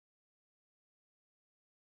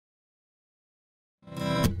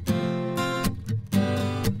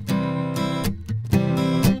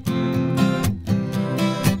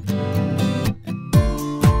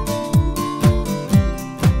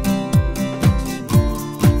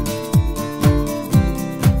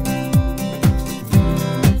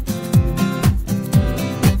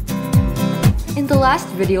last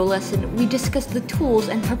video lesson, we discussed the tools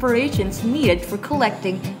and preparations needed for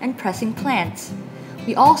collecting and pressing plants.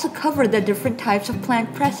 We also covered the different types of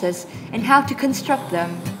plant presses and how to construct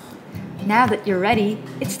them. Now that you're ready,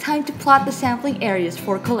 it's time to plot the sampling areas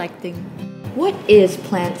for collecting. What is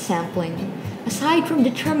plant sampling? Aside from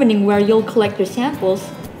determining where you'll collect your samples,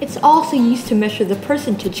 it's also used to measure the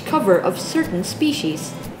percentage cover of certain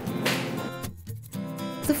species.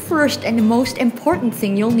 The first and most important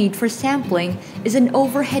thing you'll need for sampling is an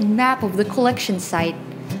overhead map of the collection site.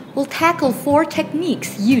 We'll tackle 4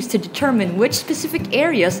 techniques used to determine which specific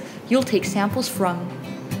areas you'll take samples from.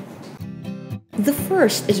 The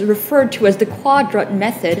first is referred to as the quadrat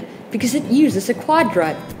method because it uses a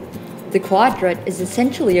quadrat. The quadrat is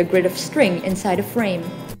essentially a grid of string inside a frame.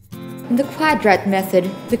 In the quadrat method,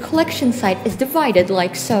 the collection site is divided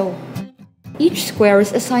like so. Each square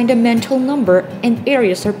is assigned a mental number and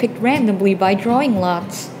areas are picked randomly by drawing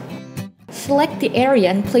lots. Select the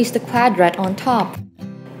area and place the quadrat on top.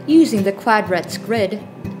 Using the quadrat's grid,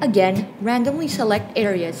 again, randomly select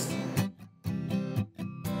areas.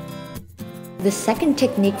 The second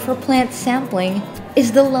technique for plant sampling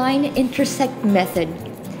is the line intersect method.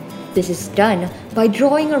 This is done by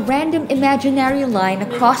drawing a random imaginary line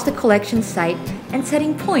across the collection site and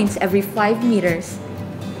setting points every 5 meters.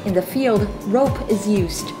 In the field, rope is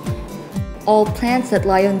used. All plants that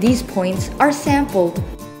lie on these points are sampled.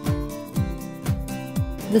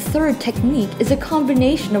 The third technique is a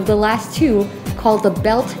combination of the last two called the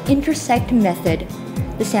belt intersect method.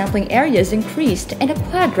 The sampling area is increased and a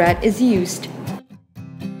quadrat is used.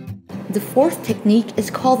 The fourth technique is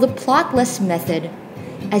called the plotless method.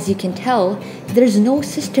 As you can tell, there's no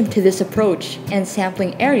system to this approach, and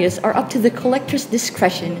sampling areas are up to the collector's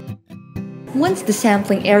discretion. Once the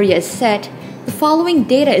sampling area is set, the following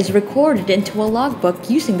data is recorded into a logbook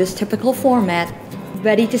using this typical format.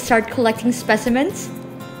 Ready to start collecting specimens?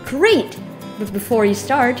 Great! But before you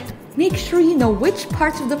start, make sure you know which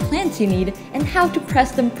parts of the plants you need and how to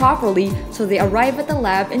press them properly so they arrive at the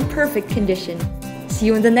lab in perfect condition. See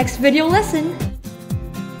you in the next video lesson!